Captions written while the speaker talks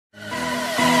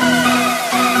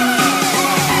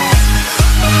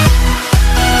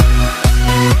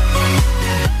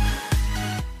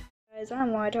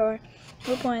I'm wytr.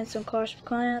 We're playing some Clash of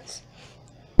Clans,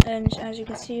 and as you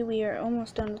can see, we are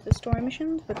almost done with the story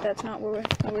missions, but that's not what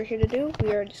we're here to do.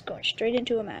 We are just going straight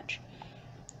into a match.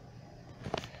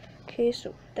 Okay,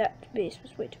 so that base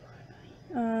was way too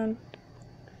hard.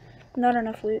 Not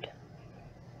enough loot.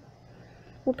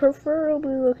 We're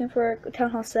preferably looking for a Town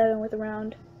Hall 7 with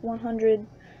around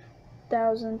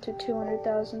 100,000 to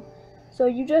 200,000. So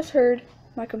you just heard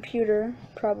my computer,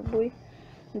 probably.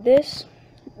 This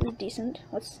is decent.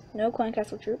 No clan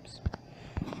castle troops.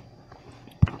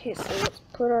 Okay, so let's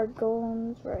put our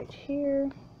golems right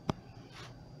here.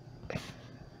 Okay.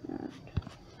 Let's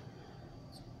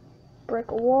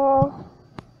break a wall.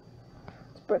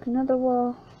 Let's break another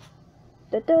wall.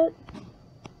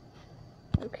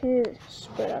 Okay,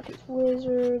 spread out these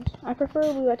wizards. I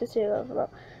preferably like to say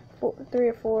about 3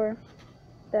 or 4.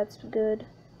 That's good.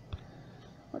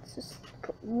 Let's just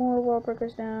put more wall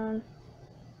breakers down.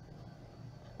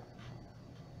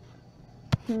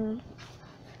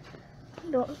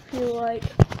 Don't feel like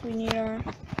we need our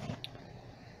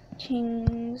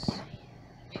kings.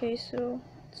 Okay, so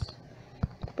let's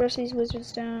brush these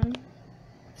wizards down.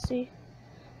 Let's see.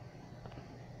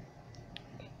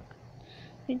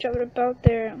 You drop it about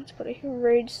there. Let's put a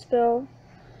rage spell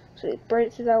so it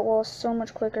breaks through that wall so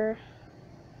much quicker.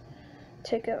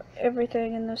 Take out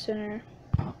everything in the center.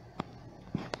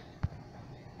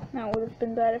 Now it would have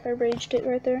been bad if I raged it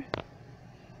right there.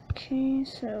 Okay,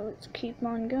 so let's keep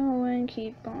on going,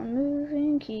 keep on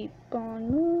moving, keep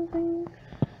on moving.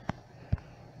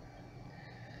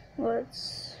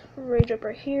 Let's rage up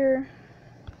right here.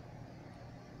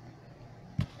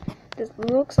 This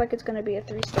looks like it's going to be a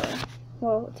 3-star.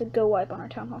 Well, it's a go wipe on our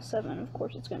Town Hall 7. Of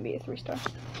course, it's going to be a 3-star.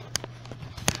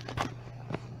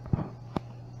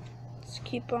 Let's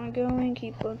keep on going,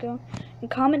 keep on going. And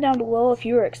comment down below if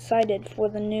you are excited for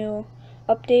the new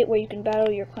update where you can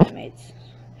battle your clanmates.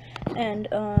 And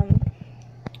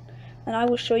I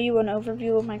will show you an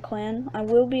overview of my clan. I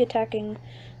will be attacking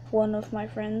one of my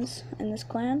friends in this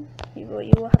clan. You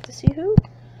will have to see who.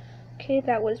 Okay,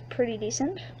 that was pretty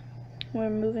decent. We're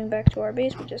moving back to our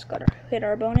base. We just got to hit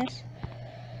our bonus.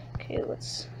 Okay,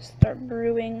 let's start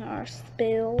brewing our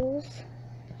spells.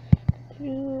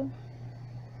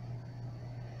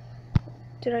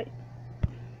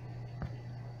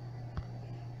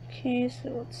 Okay, so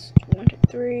let's do 1, 2,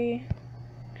 3.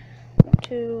 1,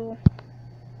 2,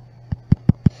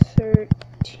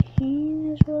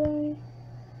 13 is what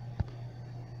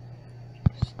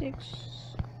 6,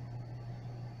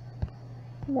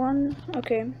 1.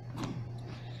 Okay,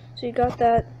 so you got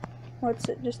that. Let's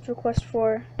just request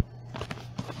for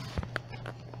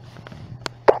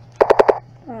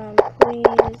please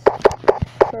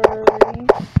hurry.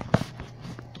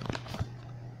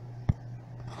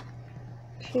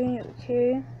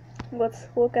 Okay, let's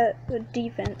look at the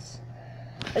defense.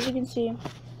 As you can see,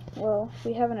 well,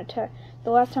 we haven't attacked.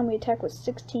 The last time we attacked was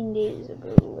 16 days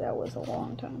ago. That was a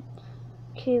long time.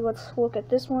 Okay, let's look at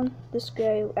this one. This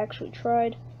guy actually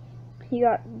tried. He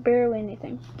got barely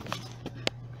anything.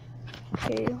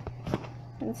 Okay,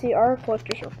 and see, our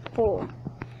clusters are full.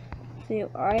 See,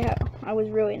 I was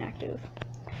really inactive,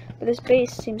 but this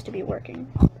base seems to be working.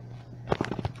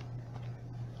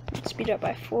 Let's speed up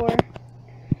by 4.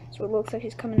 So it looks like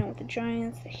he's coming in with the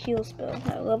giants, the heal spell,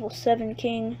 that level 7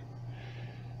 king.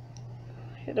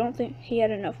 I don't think he had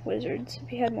enough wizards. If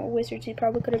he had more wizards, he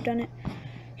probably could have done it.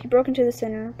 He broke into the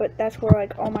center, but that's where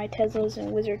like all my Teslas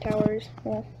and wizard towers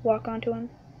will walk onto him.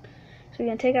 So we're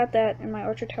gonna take out that, and my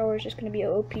archer tower is just gonna be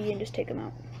OP and just take him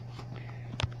out.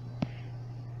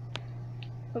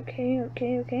 Okay.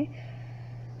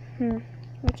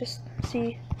 Let's just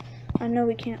see. I know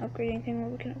we can't upgrade anything.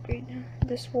 What we can upgrade now?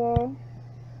 This wall.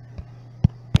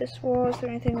 This wall. Is there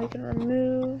anything we can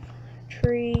remove?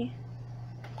 Tree.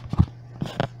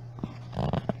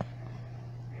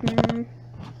 Let's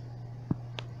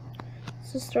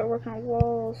just start working on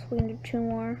walls. We can do 2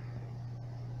 more.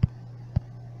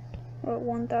 Or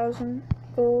 1,000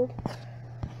 gold.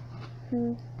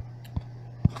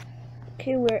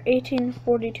 Okay, we're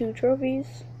 1842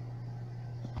 trophies.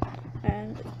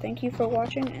 And thank you for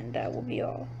watching, and that will be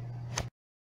all.